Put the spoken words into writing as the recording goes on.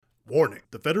Warning,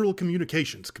 the Federal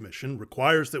Communications Commission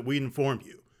requires that we inform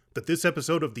you that this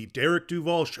episode of The Derek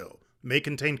Duval Show may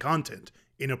contain content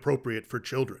inappropriate for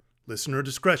children. Listener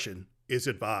discretion is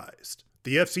advised.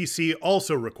 The FCC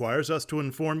also requires us to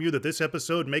inform you that this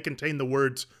episode may contain the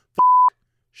words f***,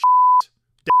 shit,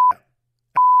 damn,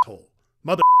 asshole,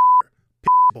 mother***,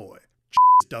 piss boy,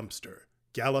 cheese dumpster,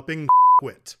 galloping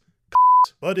quit,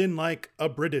 cunt, but in like a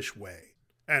British way.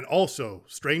 And also,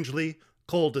 strangely,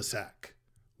 cul-de-sac.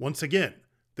 Once again,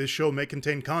 this show may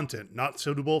contain content not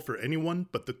suitable for anyone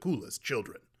but the coolest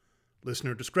children.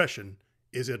 Listener discretion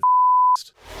is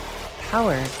advised.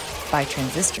 Powered by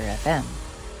Transistor FM.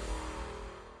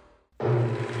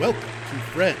 Welcome to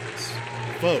Friends,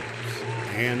 Foes,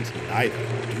 and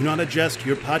Neither. Do not adjust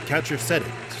your podcatcher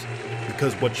settings,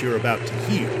 because what you're about to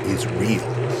hear is real.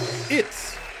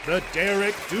 It's the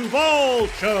Derek Duval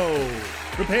Show!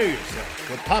 Prepare yourself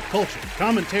for pop culture,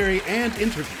 commentary, and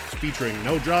interviews featuring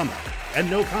no drama and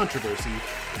no controversy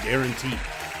guaranteed.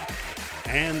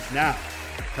 And now,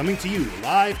 coming to you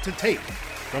live to tape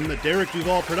from the Derek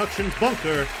Duval Productions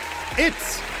bunker,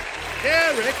 it's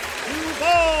Derek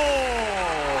Duval!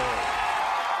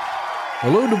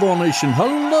 Hello, Duval Nation.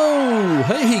 Hello!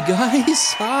 Hey,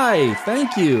 guys. Hi.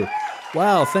 Thank you.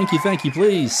 Wow. Thank you.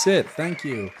 Please sit. Thank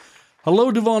you.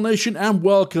 Hello, Duval Nation, and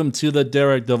welcome to the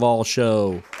Derek Duval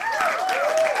Show.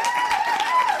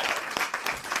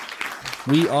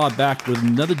 We are back with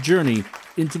another journey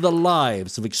into the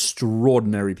lives of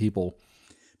extraordinary people.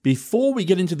 Before we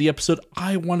get into the episode,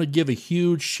 I want to give a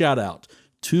huge shout out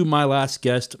to my last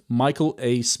guest, Michael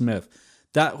A. Smith.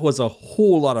 That was a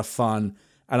whole lot of fun,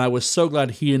 and I was so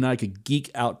glad he and I could geek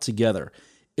out together.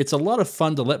 It's a lot of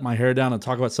fun to let my hair down and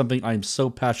talk about something I'm so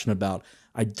passionate about.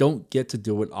 I don't get to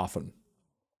do it often.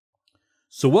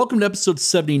 So welcome to episode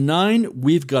 79.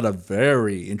 We've got a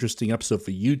very interesting episode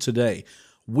for you today.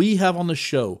 We have on the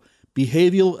show,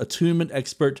 Behavioral Attunement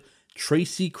Expert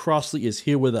Tracy Crossley is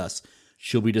here with us.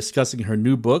 She'll be discussing her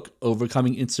new book,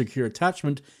 Overcoming Insecure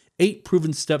Attachment, 8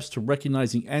 Proven Steps to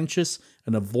Recognizing Anxious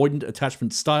and Avoidant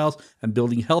Attachment Styles and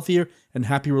Building Healthier and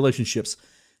Happy Relationships.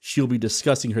 She'll be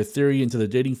discussing her theory into the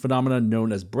dating phenomenon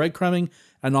known as bread-crumbing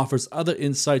and offers other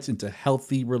insights into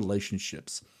healthy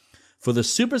relationships. For the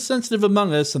super sensitive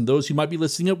among us and those who might be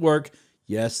listening at work,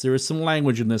 yes, there is some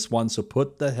language in this one, so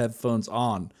put the headphones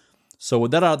on. So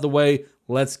with that out of the way,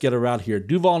 let's get her out here.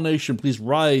 Duval Nation, please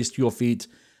rise to your feet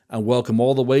and welcome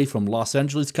all the way from Los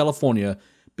Angeles, California,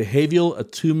 Behavioral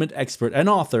Attunement Expert and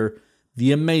author,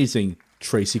 the amazing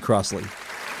Tracy Crossley.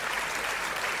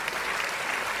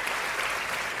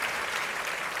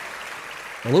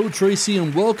 Hello, Tracy,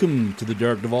 and welcome to the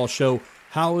Derek Duval Show.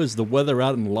 How is the weather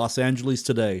out in Los Angeles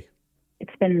today?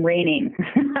 It's been raining.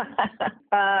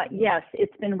 Yes,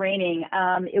 it's been raining.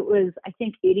 It was, I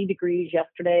think, 80 degrees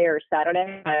yesterday or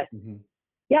Saturday.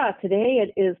 Yeah, today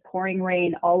it is pouring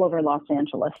rain all over Los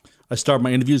Angeles. I start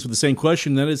my interviews with the same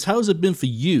question, that is, how has it been for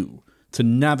you to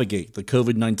navigate the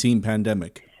COVID-19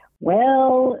 pandemic?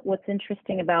 Well, what's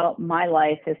interesting about my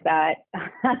life is that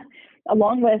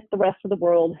along with the rest of the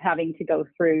world having to go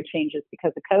through changes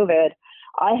because of COVID,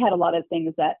 I had a lot of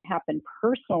things that happened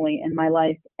personally in my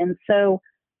life. And so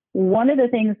one of the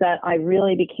things that I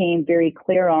really became very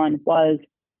clear on was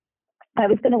I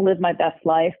was going to live my best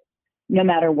life no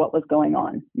matter what was going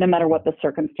on, no matter what the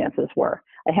circumstances were.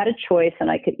 I had a choice, and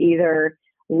I could either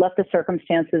let the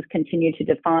circumstances continue to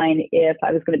define if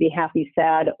I was going to be happy,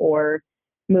 sad, or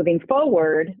moving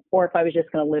forward, or if I was just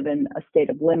going to live in a state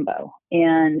of limbo.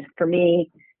 And for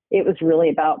me, it was really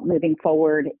about moving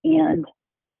forward and,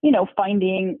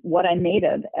 finding what I'm made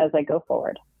of as I go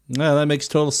forward. Yeah, that makes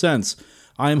total sense.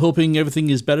 I'm hoping everything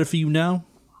is better for you now.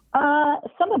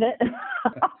 Some of it.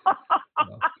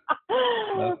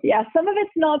 Yeah, some of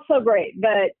it's not so great,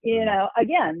 but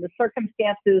again, the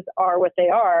circumstances are what they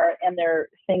are, and they're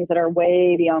things that are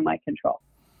way beyond my control.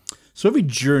 So every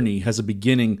journey has a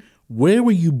beginning. Where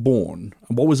were you born,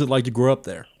 and what was it like to grow up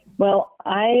there? Well,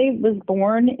 I was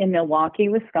born in Milwaukee,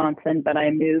 Wisconsin, but I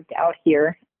moved out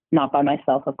here, not by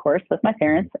myself, of course, with my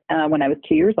parents, when I was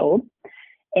 2 years old.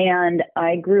 And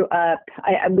I grew up,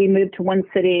 we moved to one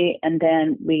city, and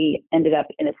then we ended up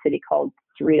in a city called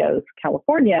Cerritos,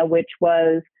 California, which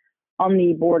was on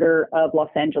the border of Los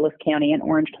Angeles County and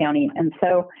Orange County. And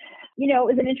so, it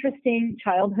was an interesting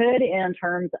childhood in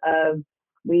terms of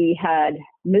we had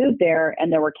moved there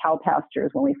and there were cow pastures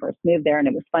when we first moved there. And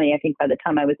it was funny, I think by the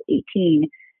time I was 18,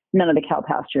 none of the cow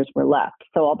pastures were left.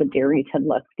 So all the dairies had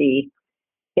left the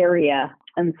area.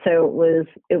 And so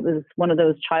it was one of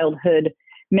those childhood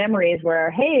memories where,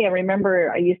 hey, I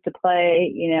remember I used to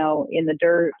play, in the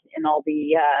dirt in all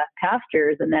the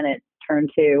pastures. And then it turned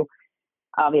to,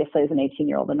 Obviously, as an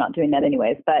 18-year-old, I'm not doing that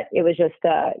anyways, but it was just,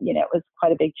 it was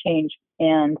quite a big change.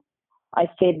 And I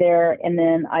stayed there, and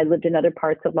then I lived in other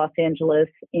parts of Los Angeles.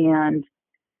 And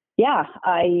yeah,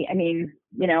 I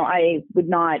would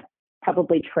not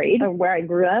probably trade where I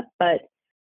grew up, but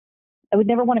I would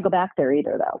never want to go back there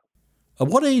either, though. At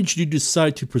what age did you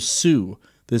decide to pursue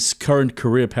this current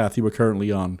career path you were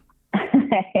currently on?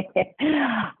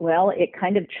 Well, it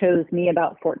kind of chose me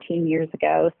about 14 years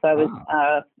ago. So I was,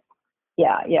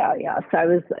 So I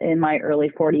was in my early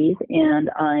 40s, and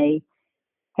I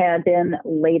had been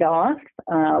laid off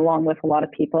along with a lot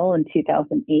of people in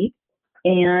 2008.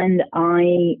 And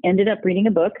I ended up reading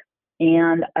a book,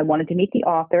 and I wanted to meet the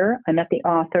author. I met the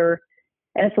author,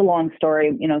 and it's a long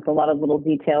story, it's a lot of little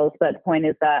details, but the point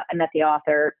is that I met the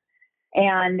author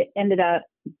and ended up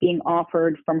being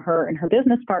offered from her and her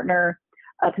business partner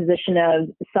a position of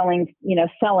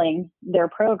selling their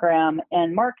program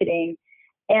and marketing.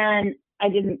 And I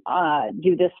didn't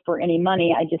do this for any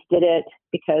money. I just did it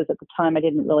because at the time I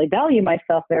didn't really value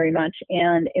myself very much.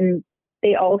 And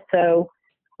they also,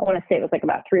 I want to say it was like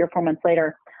about 3 or 4 months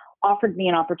later, offered me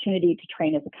an opportunity to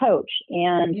train as a coach.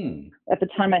 And at the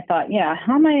time I thought,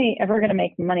 how am I ever going to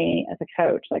make money as a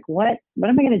coach? Like, what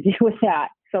am I going to do with that?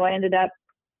 So I ended up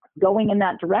going in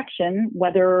that direction,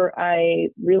 whether I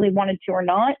really wanted to or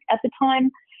not at the time.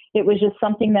 It was just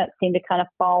something that seemed to kind of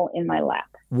fall in my lap.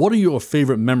 What are your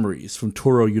favorite memories from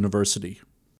Touro University?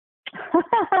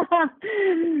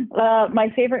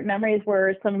 My favorite memories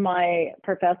were some of my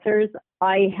professors.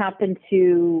 I happen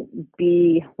to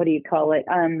be,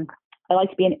 I like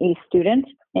to be an A student,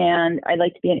 and I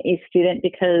like to be an A student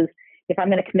because if I'm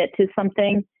going to commit to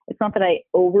something, it's not that I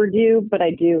overdo, but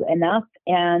I do enough.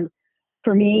 And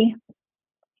for me,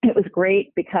 it was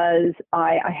great because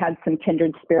I had some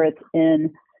kindred spirits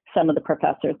in some of the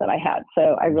professors that I had.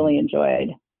 So I really enjoyed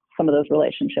some of those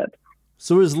relationships.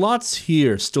 So there's lots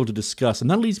here still to discuss. And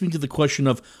that leads me to the question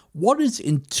of, what is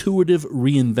intuitive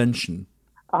reinvention?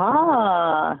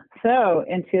 So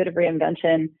intuitive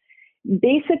reinvention,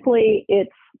 basically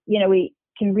it's, we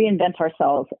can reinvent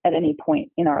ourselves at any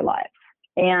point in our lives.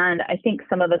 And I think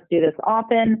some of us do this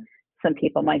often. Some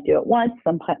people might do it once.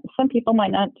 Some people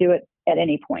might not do it at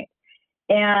any point.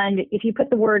 And if you put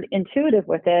the word intuitive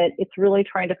with it, it's really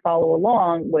trying to follow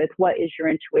along with what is your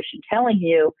intuition telling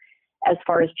you as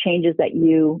far as changes that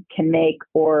you can make,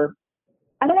 or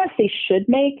I don't want to say should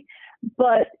make,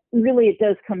 but really it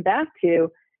does come back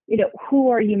to, who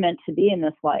are you meant to be in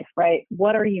this life, right?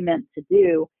 What are you meant to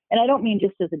do? And I don't mean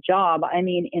just as a job. I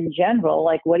mean, in general,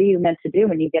 like, what are you meant to do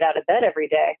when you get out of bed every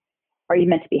day? Are you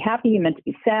meant to be happy? Are you meant to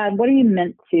be sad? What are you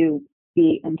meant to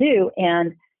be and do?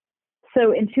 And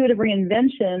so intuitive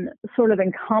reinvention sort of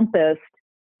encompassed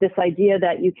this idea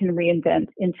that you can reinvent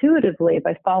intuitively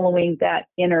by following that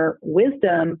inner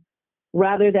wisdom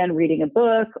rather than reading a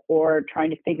book or trying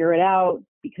to figure it out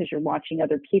because you're watching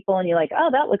other people and you're like, oh,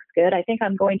 that looks good. I think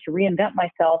I'm going to reinvent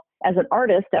myself as an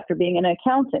artist after being an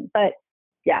accountant. But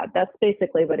yeah, that's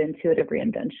basically what intuitive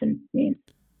reinvention means.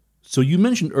 So you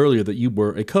mentioned earlier that you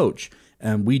were a coach,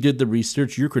 and we did the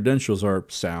research. Your credentials are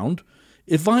sound.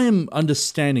 If I am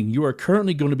understanding, you are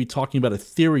currently going to be talking about a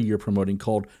theory you're promoting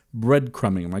called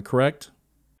bread-crumbing. Am I correct?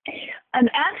 I'm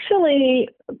actually,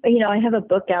 I have a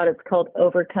book out. It's called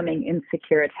Overcoming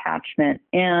Insecure Attachment.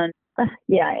 And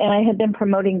and I have been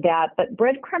promoting that. But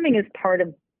breadcrumbing is part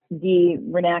of the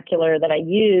vernacular that I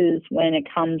use when it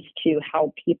comes to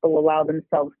how people allow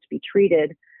themselves to be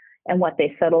treated and what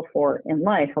they settle for in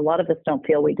life. A lot of us don't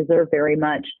feel we deserve very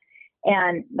much.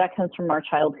 And that comes from our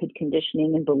childhood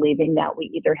conditioning and believing that we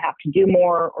either have to do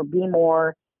more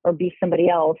or be somebody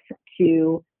else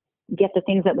to get the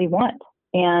things that we want.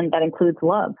 And that includes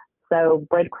love. So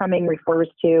breadcrumbing refers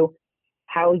to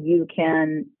how you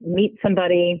can meet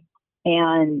somebody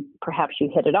and perhaps you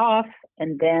hit it off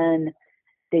and then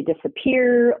they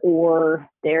disappear or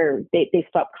they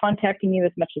stop contacting you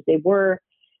as much as they were.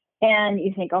 And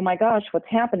you think, oh my gosh, what's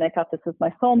happened? I thought this was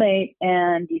my soulmate.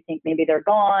 And you think maybe they're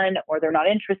gone or they're not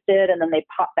interested. And then they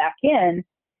pop back in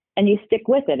and you stick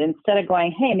with it instead of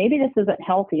going, hey, maybe this isn't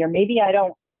healthy or maybe I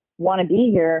don't want to be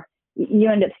here.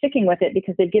 You end up sticking with it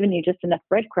because they've given you just enough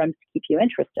breadcrumbs to keep you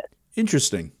interested.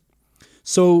 Interesting.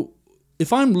 So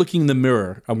if I'm looking in the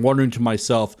mirror, I'm wondering to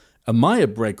myself, am I a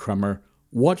breadcrumber?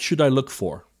 What should I look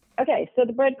for? Okay, so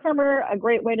the breadcrumber, a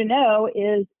great way to know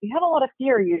is you have a lot of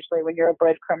fear usually when you're a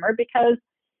breadcrumber because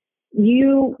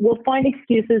you will find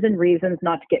excuses and reasons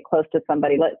not to get close to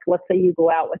somebody. Let's say you go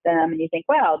out with them and you think,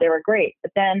 wow, they were great.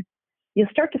 But then you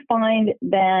start to find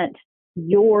that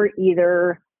you're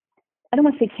either I don't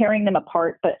want to say tearing them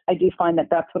apart, but I do find that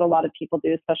that's what a lot of people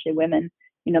do, especially women.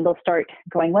 They'll start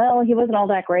going, well, he wasn't all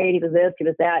that great. He was this, he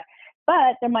was that.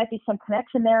 But there might be some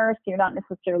connection there, so you're not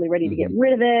necessarily ready to get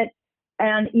rid of it.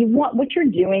 And you want what you're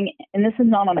doing, and this is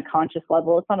not on a conscious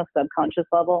level, it's on a subconscious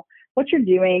level. What you're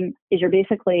doing is you're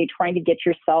basically trying to get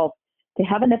yourself to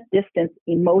have enough distance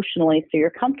emotionally so you're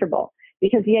comfortable.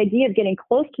 Because the idea of getting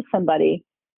close to somebody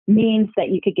means that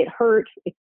you could get hurt.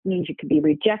 It means you could be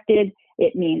rejected.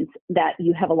 It means that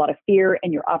you have a lot of fear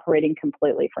and you're operating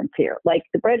completely from fear. Like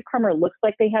the breadcrumber looks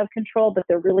like they have control, but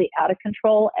they're really out of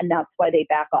control, and that's why they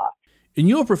back off. In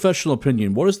your professional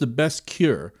opinion, what is the best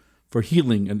cure for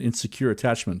healing an insecure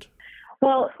attachment?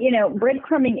 Well,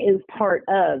 breadcrumbing is part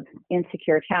of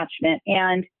insecure attachment,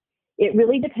 and it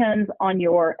really depends on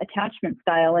your attachment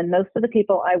style. And most of the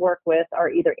people I work with are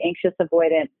either anxious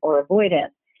avoidant or avoidant.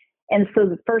 And so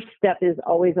the first step is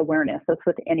always awareness. That's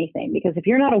with anything, because if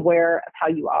you're not aware of how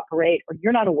you operate, or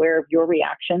you're not aware of your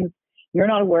reactions, you're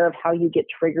not aware of how you get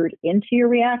triggered into your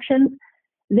reactions,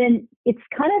 then it's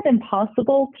kind of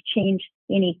impossible to change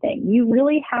anything. You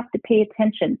really have to pay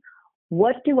attention.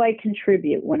 What do I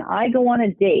contribute? When I go on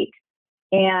a date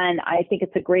and I think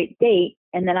it's a great date,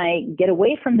 and then I get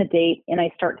away from the date and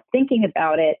I start thinking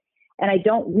about it, and I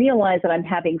don't realize that I'm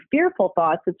having fearful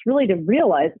thoughts, it's really to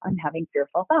realize I'm having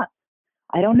fearful thoughts.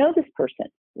 I don't know this person.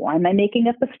 Why am I making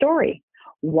up a story?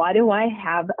 Why do I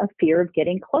have a fear of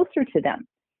getting closer to them?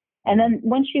 And then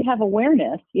once you have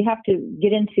awareness, you have to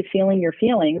get into feeling your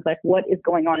feelings, like what is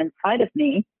going on inside of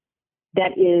me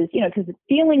that is, because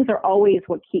feelings are always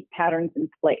what keep patterns in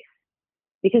place.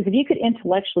 Because if you could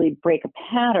intellectually break a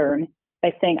pattern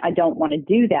by saying, I don't want to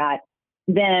do that,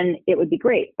 then it would be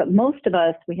great. But most of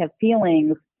us, we have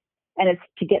feelings, and it's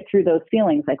to get through those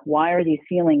feelings. Like, why are these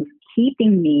feelings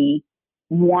keeping me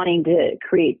wanting to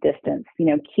create distance,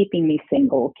 keeping me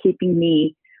single, keeping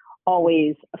me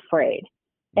always afraid?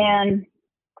 And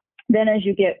then as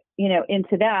you get,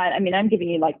 into that, I'm giving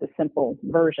you like the simple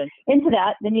version. Into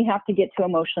that, then you have to get to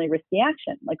emotionally risky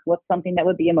action. Like, what's something that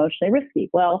would be emotionally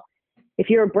risky? Well, if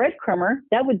you're a breadcrumber,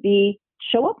 that would be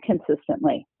show up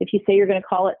consistently. If you say you're going to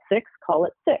call at 6, call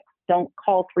at 6. Don't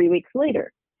call 3 weeks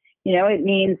later. It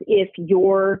means if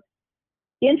you're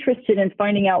interested in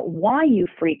finding out why you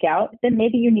freak out, then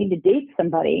maybe you need to date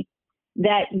somebody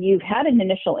that you've had an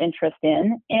initial interest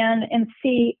in and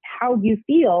see how you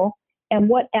feel and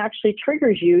what actually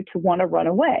triggers you to want to run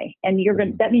away. And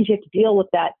that means you have to deal with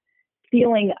that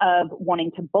feeling of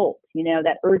wanting to bolt,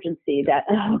 that urgency, that,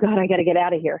 oh God, I got to get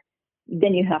out of here.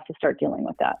 Then you have to start dealing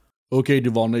with that. Okay,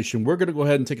 Duval Nation, we're going to go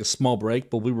ahead and take a small break,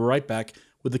 but we'll be right back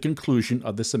with the conclusion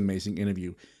of this amazing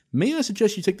interview. May I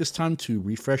suggest you take this time to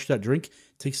refresh that drink,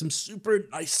 take some super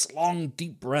nice, long,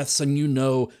 deep breaths, and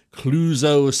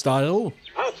Clouseau style.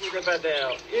 Out with the bad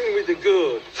air, in with the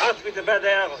good. Out with the bad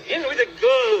air, in with the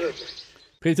good.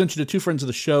 Pay attention to two friends of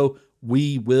the show.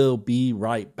 We will be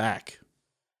right back.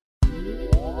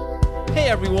 Hey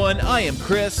everyone, I am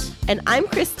Chris. And I'm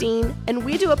Christine, and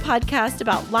we do a podcast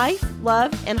about life,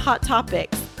 love, and hot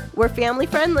topics. We're family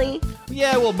friendly.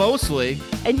 Yeah, well, mostly.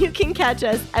 And you can catch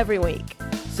us every week.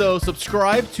 So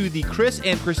subscribe to the Chris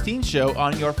and Christine Show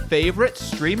on your favorite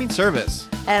streaming service.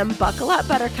 And buckle up,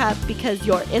 Buttercup, because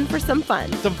you're in for some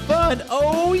fun. Some fun?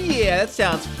 Oh yeah, that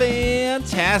sounds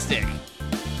fantastic.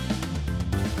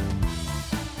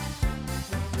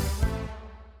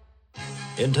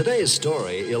 In today's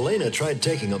story, Elena tried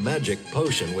taking a magic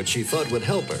potion which she thought would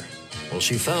help her. Well,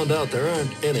 she found out there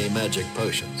aren't any magic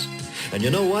potions. And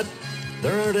you know what?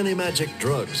 There aren't any magic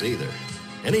drugs either.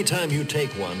 Anytime you take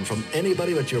one from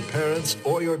anybody but your parents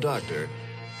or your doctor,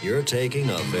 you're taking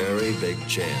a very big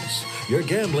chance. You're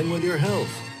gambling with your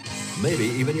health, maybe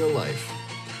even your life.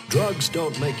 Drugs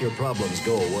don't make your problems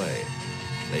go away.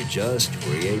 They just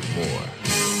create more.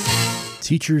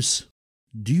 Teachers,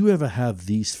 do you ever have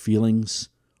these feelings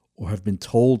or have been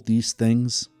told these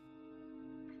things?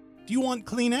 Do you want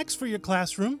Kleenex for your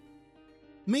classroom?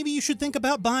 Maybe you should think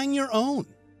about buying your own,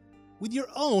 with your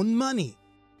own money.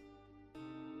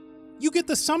 You get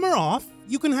the summer off,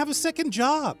 you can have a second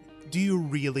job. Do you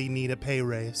really need a pay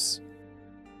raise?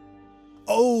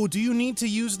 Oh, do you need to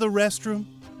use the restroom?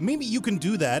 Maybe you can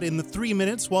do that in the 3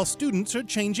 minutes while students are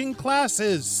changing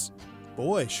classes.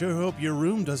 Boy, sure hope your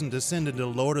room doesn't descend into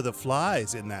Lord of the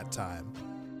Flies in that time.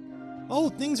 Oh,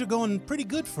 things are going pretty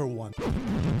good for one.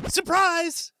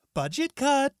 Surprise! budget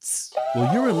cuts.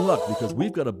 Well, you're in luck because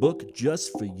we've got a book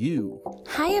just for you.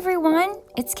 Hi, everyone.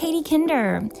 It's Katie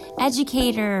Kinder,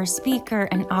 educator, speaker,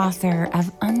 and author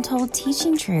of Untold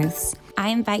Teaching Truths. I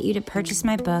invite you to purchase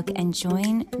my book and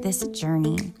join this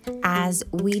journey as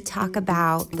we talk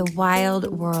about the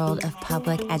wild world of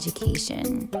public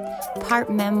education.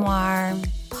 Part memoir,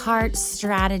 part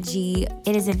strategy.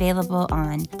 It is available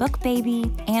on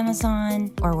BookBaby,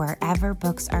 Amazon, or wherever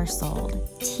books are sold.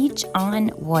 Teach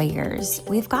on, warriors.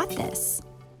 We've got this.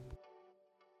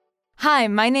 Hi,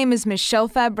 my name is Michelle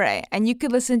Fabre, and you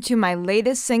could listen to my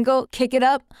latest single, Kick It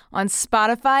Up, on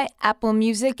Spotify, Apple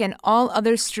Music, and all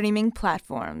other streaming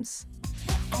platforms.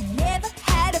 I never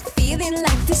had a feeling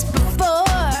like this before.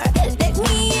 Let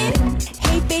me in.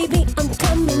 Hey, baby, I'm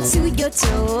coming to your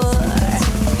door.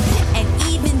 And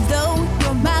even though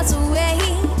you're miles away,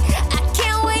 I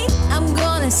can't wait. I'm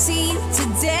gonna see you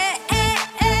today.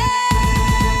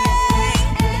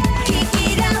 Kick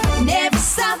it up, never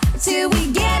stop till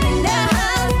we get enough.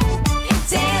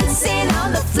 Dancing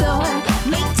on the floor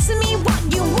makes me what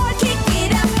you want. Kick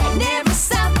it up, never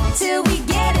stop till we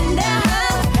get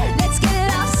enough. Let's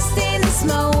get lost in this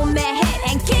moment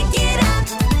and kick it up.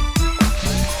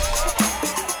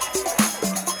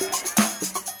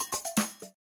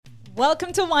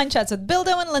 Welcome to Wine Chats with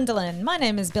Bildo and Lindelin. My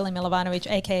name is Billy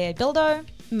Milovanovic, aka Bildo.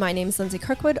 My name is Lindsay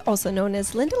Kirkwood, also known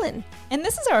as Lindelin. And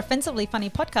this is our offensively funny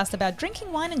podcast about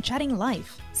drinking wine and chatting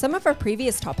life. Some of our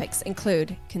previous topics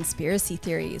include conspiracy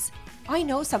theories. I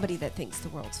know somebody that thinks the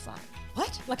world's flat.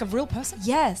 What? Like a real person?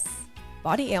 Yes.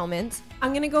 Body ailments.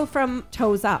 I'm going to go from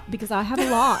toes up because I have a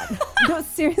lot. No,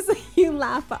 seriously, you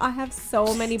laugh, but I have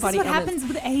so many body ailments. This is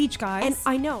what happens with age, guys. And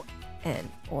I know.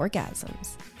 And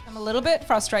orgasms. I'm a little bit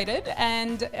frustrated,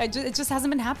 and it just hasn't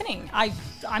been happening.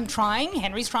 I'm trying,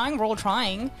 Henry's trying, we're all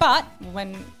trying, but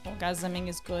when orgasming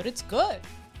is good, it's good.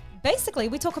 Basically,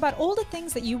 we talk about all the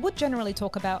things that you would generally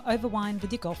talk about over wine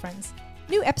with your girlfriends.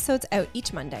 New episodes out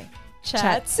each Monday.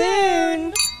 Chat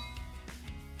soon!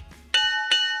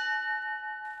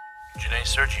 Janae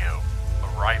Sergio,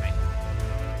 arriving.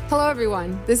 Hello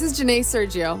everyone, this is Janae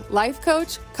Sergio, life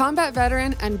coach, combat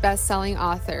veteran, and best-selling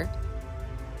author.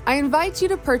 I invite you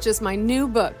to purchase my new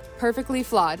book, Perfectly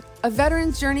Flawed, A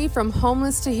Veteran's Journey from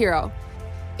Homeless to Hero.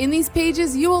 In these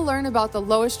pages, you will learn about the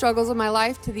lowest struggles of my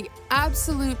life to the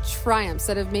absolute triumphs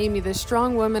that have made me the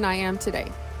strong woman I am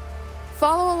today.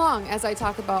 Follow along as I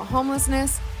talk about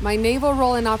homelessness, my naval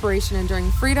role in Operation Enduring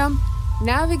Freedom,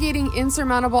 navigating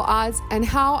insurmountable odds, and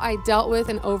how I dealt with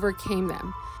and overcame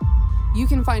them. You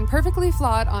can find Perfectly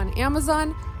Flawed on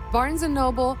Amazon, Barnes &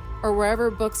 Noble, or wherever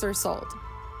books are sold.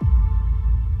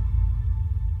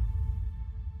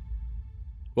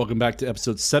 Welcome back to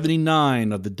episode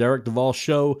 79 of the Derek Duvall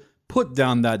Show. Put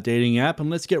down that dating app and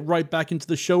let's get right back into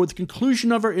the show with the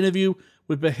conclusion of our interview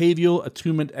with Behavioral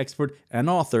Attunement Expert and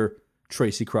author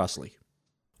Tracy Crossley.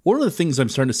 One of the things I'm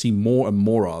starting to see more and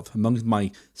more of among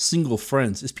my single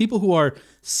friends is people who are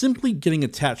simply getting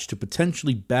attached to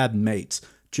potentially bad mates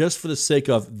just for the sake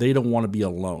of they don't want to be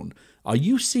alone. Are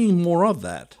you seeing more of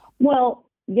that? Well,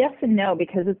 yes and no,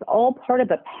 because it's all part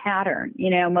of a pattern.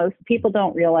 You know, most people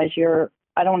don't realize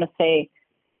I don't want to say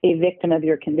a victim of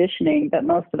your conditioning, but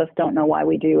most of us don't know why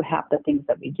we do half the things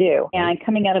that we do. And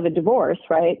coming out of a divorce,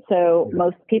 right? So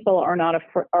most people are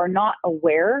not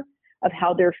aware of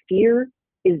how their fear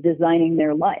is designing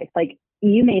their life. Like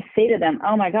you may say to them,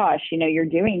 oh my gosh, you know, you're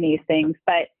doing these things,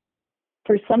 but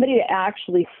for somebody to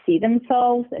actually see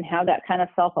themselves and have that kind of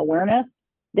self-awareness,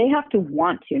 they have to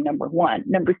want to, number one.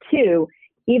 Number two,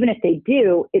 even if they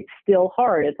do, it's still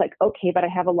hard. It's like, okay, but I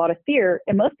have a lot of fear.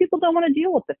 And most people don't want to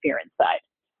deal with the fear inside.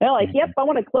 They're like, yep, I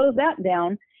want to close that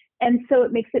down. And so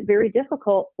it makes it very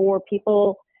difficult for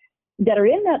people that are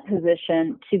in that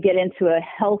position to get into a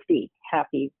healthy,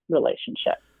 happy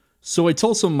relationship. So I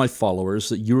told some of my followers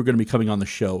that you were going to be coming on the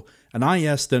show, and I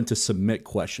asked them to submit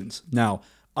questions. Now,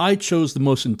 I chose the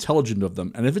most intelligent of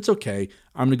them, and if it's okay,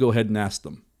 I'm going to go ahead and ask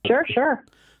them. Sure.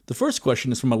 The first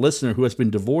question is from a listener who has been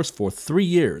divorced for 3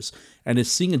 years and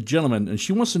is seeing a gentleman, and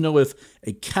she wants to know if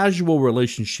a casual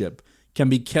relationship can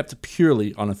be kept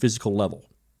purely on a physical level.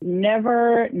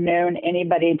 Never known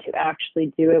anybody to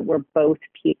actually do it where both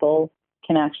people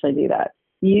can actually do that.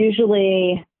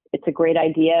 Usually it's a great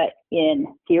idea in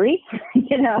theory,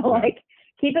 like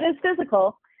keep it as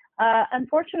physical.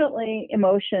 Unfortunately,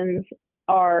 emotions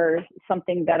are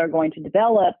something that are going to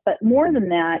develop, but more than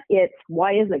that, it's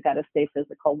why is it got to stay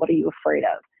physical? What are you afraid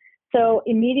of? So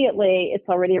immediately it's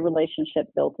already a relationship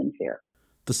built in fear.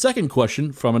 The second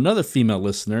question from another female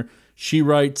listener, she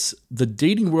writes, the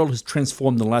dating world has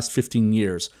transformed in the last 15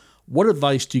 years. What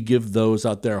advice do you give those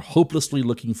out there hopelessly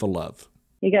looking for love?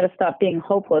 You got to stop being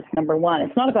hopeless, number one.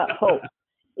 It's not about hope.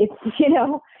 It's,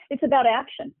 it's about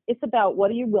action. It's about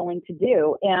what are you willing to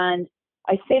do? And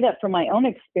I say that from my own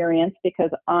experience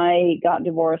because I got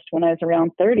divorced when I was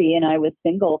around 30 and I was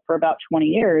single for about 20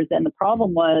 years. And the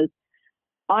problem was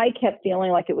I kept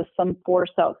feeling like it was some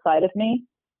force outside of me.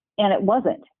 And it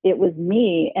wasn't. It was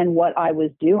me and what I was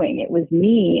doing. It was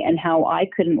me and how I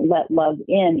couldn't let love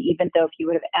in, even though if you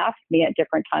would have asked me at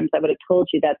different times, I would have told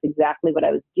you that's exactly what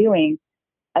I was doing.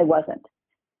 I wasn't.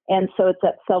 And so it's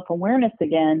that self-awareness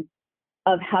again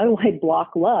of how do I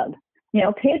block love?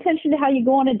 Pay attention to how you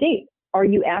go on a date. Are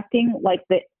you acting like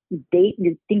the date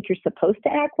you think you're supposed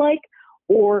to act like,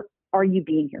 or are you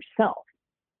being yourself?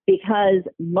 Because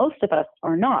most of us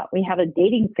are not. We have a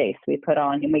dating face we put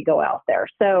on and we go out there.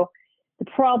 So the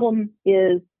problem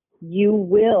is you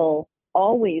will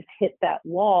always hit that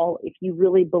wall if you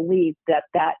really believe that,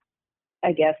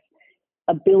 I guess,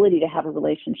 ability to have a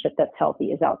relationship that's healthy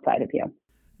is outside of you.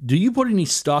 Do you put any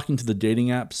stock into the dating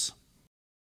apps?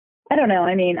 I don't know.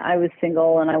 I mean, I was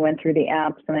single and I went through the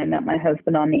apps and I met my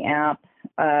husband on the app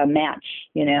Match,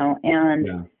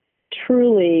 and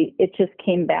truly it just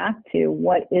came back to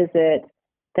what is it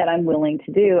that I'm willing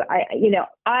to do.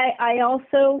 I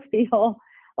also feel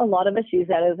a lot of us use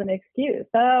that as an excuse.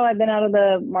 Oh, I've been out of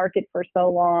the market for so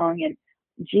long, and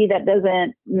gee, that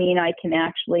doesn't mean I can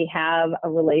actually have a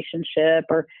relationship,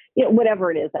 or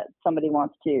whatever it is that somebody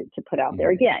wants to put out there.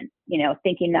 Again,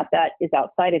 thinking that is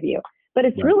outside of you. But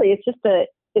it's really it's just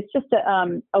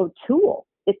a tool.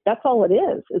 That's all it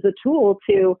is a tool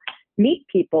to meet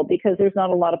people, because there's not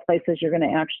a lot of places you're going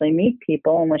to actually meet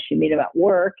people unless you meet them at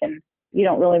work, and you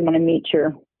don't really want to meet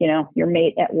your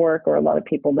mate at work, or a lot of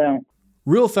people don't.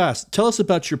 Real fast, tell us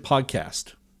about your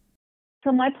podcast.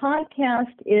 So my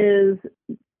podcast is,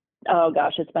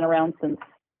 it's been around since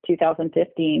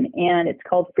 2015, and it's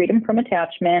called Freedom from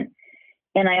Attachment.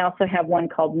 And I also have one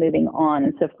called Moving On.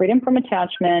 And so Freedom from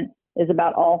Attachment is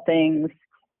about all things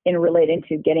in relating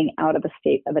to getting out of a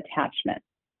state of attachment.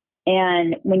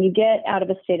 And when you get out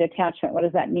of a state of attachment, what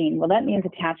does that mean? Well, that means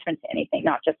attachment to anything,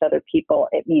 not just other people.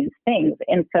 It means things.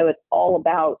 And so it's all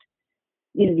about,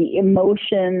 the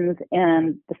emotions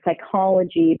and the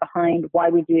psychology behind why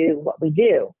we do what we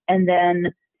do. And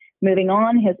then Moving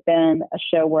On has been a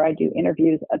show where I do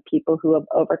interviews of people who have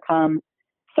overcome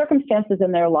circumstances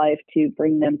in their life to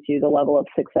bring them to the level of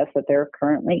success that they're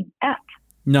currently at.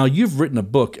 Now, you've written a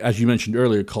book, as you mentioned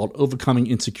earlier, called Overcoming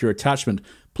Insecure Attachment.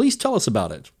 Please tell us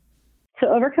about it. So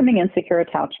Overcoming Insecure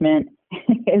Attachment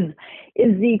is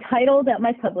the title that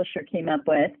my publisher came up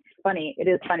with. It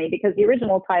is funny because the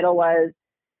original title was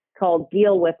called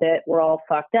Deal With It, We're All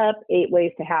Fucked Up, 8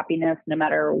 Ways to Happiness, no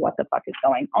matter what the fuck is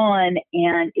going on.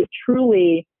 And it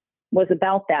truly was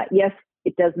about that. Yes,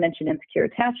 it does mention insecure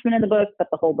attachment in the book, but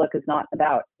the whole book is not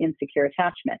about insecure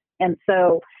attachment. And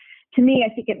so to me,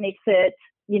 I think it makes it,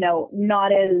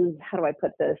 not as, how do I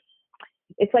put this?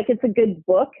 It's like it's a good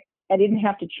book. I didn't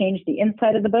have to change the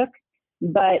inside of the book,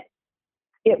 but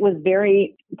it was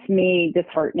very, to me,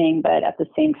 disheartening. But at the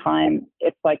same time,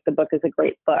 it's like the book is a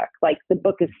great book. Like the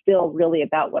book is still really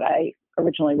about what I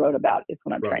originally wrote about, is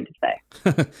what I'm trying to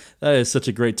say. That is such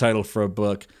a great title for a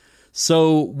book.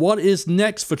 So what is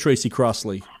next for Tracy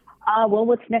Crossley? Well,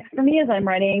 what's next for me is I'm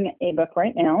writing a book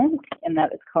right now, and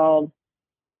that is called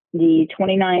The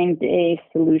 29-Day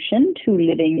Solution to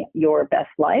Living Your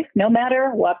Best Life, no matter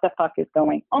what the fuck is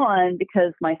going on,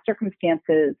 because my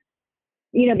circumstances,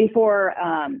 before,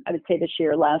 I would say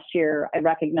last year, I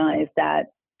recognized that,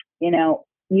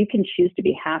 you can choose to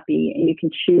be happy and you can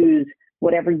choose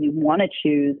whatever you want to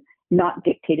choose, not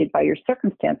dictated by your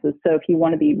circumstances. So if you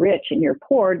want to be rich and you're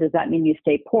poor, does that mean you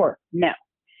stay poor? No.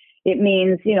 It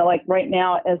means, like right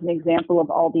now, as an example of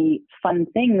all the fun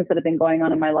things that have been going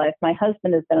on in my life, my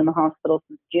husband has been in the hospital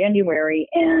since January,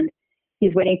 and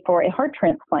he's waiting for a heart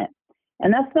transplant.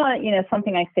 And that's not,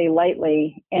 something I say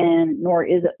lightly, and nor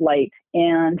is it light.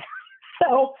 And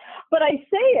so, but I say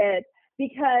it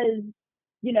because,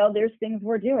 there's things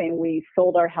we're doing. We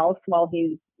sold our house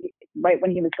right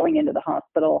when he was going into the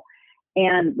hospital,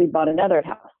 and we bought another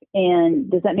house. And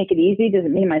does that make it easy? Does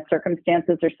it mean my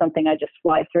circumstances are something I just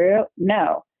fly through?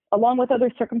 No. Along with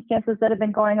other circumstances that have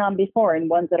been going on before, and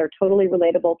ones that are totally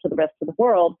relatable to the rest of the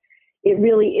world, it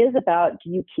really is about, do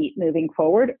you keep moving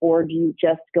forward, or do you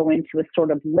just go into a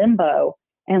sort of limbo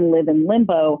and live in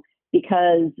limbo,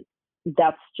 because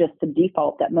that's just the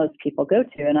default that most people go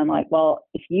to. And I'm like, well,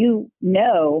 if you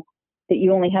know that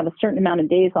you only have a certain amount of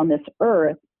days on this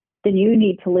earth, then you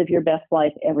need to live your best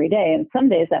life every day. And some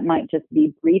days that might just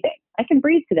be breathing. I can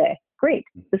breathe today. Great.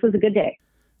 This was a good day.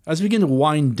 As we begin to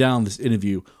wind down this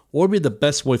interview, what would be the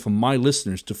best way for my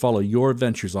listeners to follow your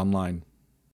adventures online?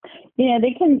 Yeah,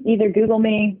 they can either Google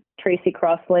me, Tracy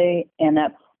Crossley, and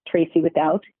that's Tracy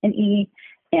without an E,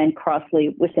 and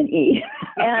Crossley with an E.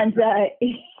 And I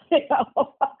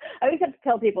always have to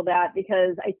tell people that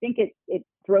because I think it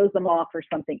throws them off or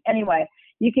something. Anyway,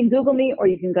 you can Google me or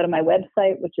you can go to my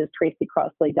website, which is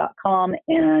tracycrossley.com,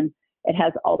 and it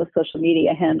has all the social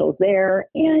media handles there.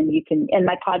 And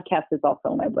my podcast is also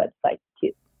on my website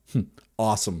too.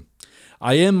 Awesome.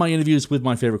 I end my interviews with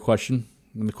my favorite question.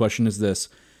 And the question is this: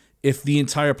 if the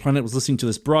entire planet was listening to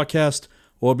this broadcast,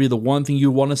 what would be the one thing you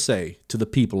want to say to the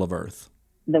people of Earth?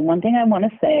 The one thing I want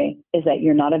to say is that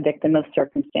you're not a victim of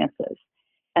circumstances,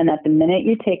 and that the minute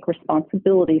you take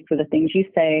responsibility for the things you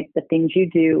say, the things you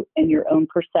do, and your own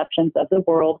perceptions of the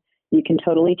world, you can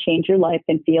totally change your life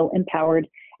and feel empowered.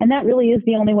 And that really is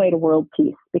the only way to world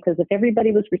peace, because if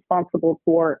everybody was responsible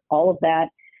for all of that,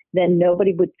 then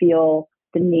nobody would feel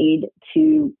the need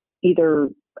to either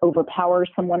overpower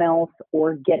someone else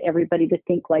or get everybody to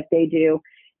think like they do,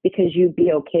 because you'd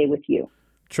be okay with you.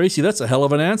 Tracy, that's a hell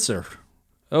of an answer.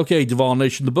 Okay, Duval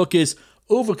Nation, the book is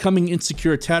Overcoming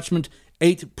Insecure Attachment,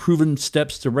 8 Proven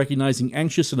Steps to Recognizing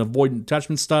Anxious and Avoidant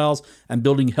Attachment Styles and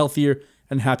Building Healthier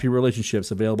and Happier Relationships,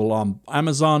 available on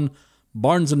Amazon,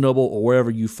 Barnes & Noble, or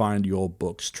wherever you find your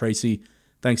books. Tracy,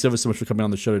 thanks ever so much for coming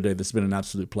on the show today. This has been an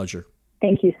absolute pleasure.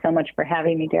 Thank you so much for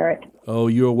having me, Derek. Oh,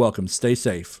 you're welcome. Stay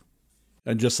safe.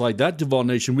 And just like that, Duval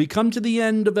Nation, we come to the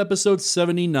end of episode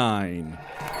 79.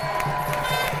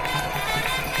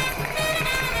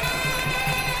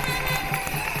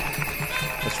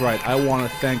 That's right. I want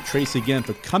to thank Tracy again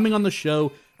for coming on the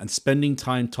show and spending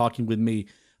time talking with me.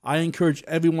 I encourage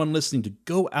everyone listening to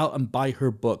go out and buy her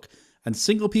book. And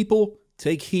single people,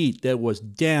 take heed. There was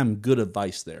damn good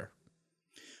advice there.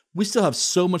 We still have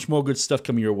so much more good stuff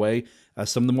coming your way. As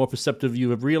some of the more perceptive of you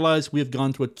have realized, we have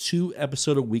gone to a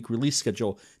 2-episode-a-week release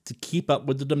schedule to keep up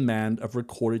with the demand of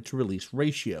recorded-to-release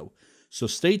ratio. So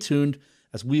stay tuned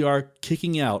as we are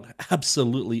kicking out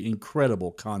absolutely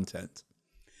incredible content.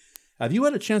 Have you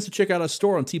had a chance to check out our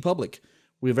store on TeePublic?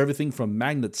 We have everything from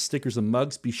magnets, stickers, and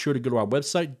mugs. Be sure to go to our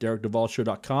website,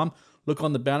 DerekDuvalShow.com. Look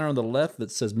on the banner on the left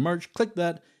that says merch. Click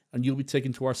that, and you'll be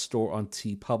taken to our store on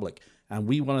TeePublic. And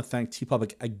we want to thank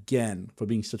TeePublic again for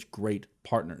being such great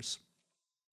partners.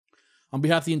 On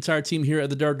behalf of the entire team here at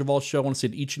the Derek Duval Show, I want to say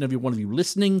to each and every one of you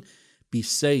listening, be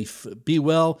safe, be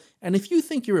well, and if you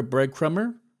think you're a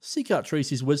breadcrumber, seek out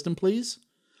Tracy's wisdom, please.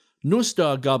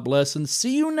 Nostar, God bless, and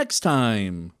see you next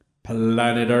time.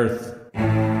 Planet Earth.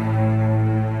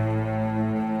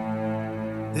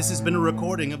 This has been a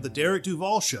recording of the Derek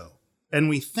Duval Show, and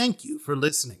we thank you for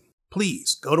listening.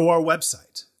 Please go to our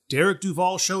website,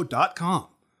 DerekDuvalShow.com,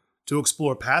 to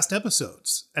explore past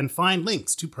episodes and find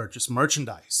links to purchase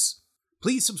merchandise.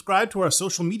 Please subscribe to our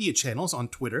social media channels on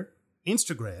Twitter,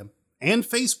 Instagram, and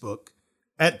Facebook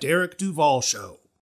at Derek Duval Show.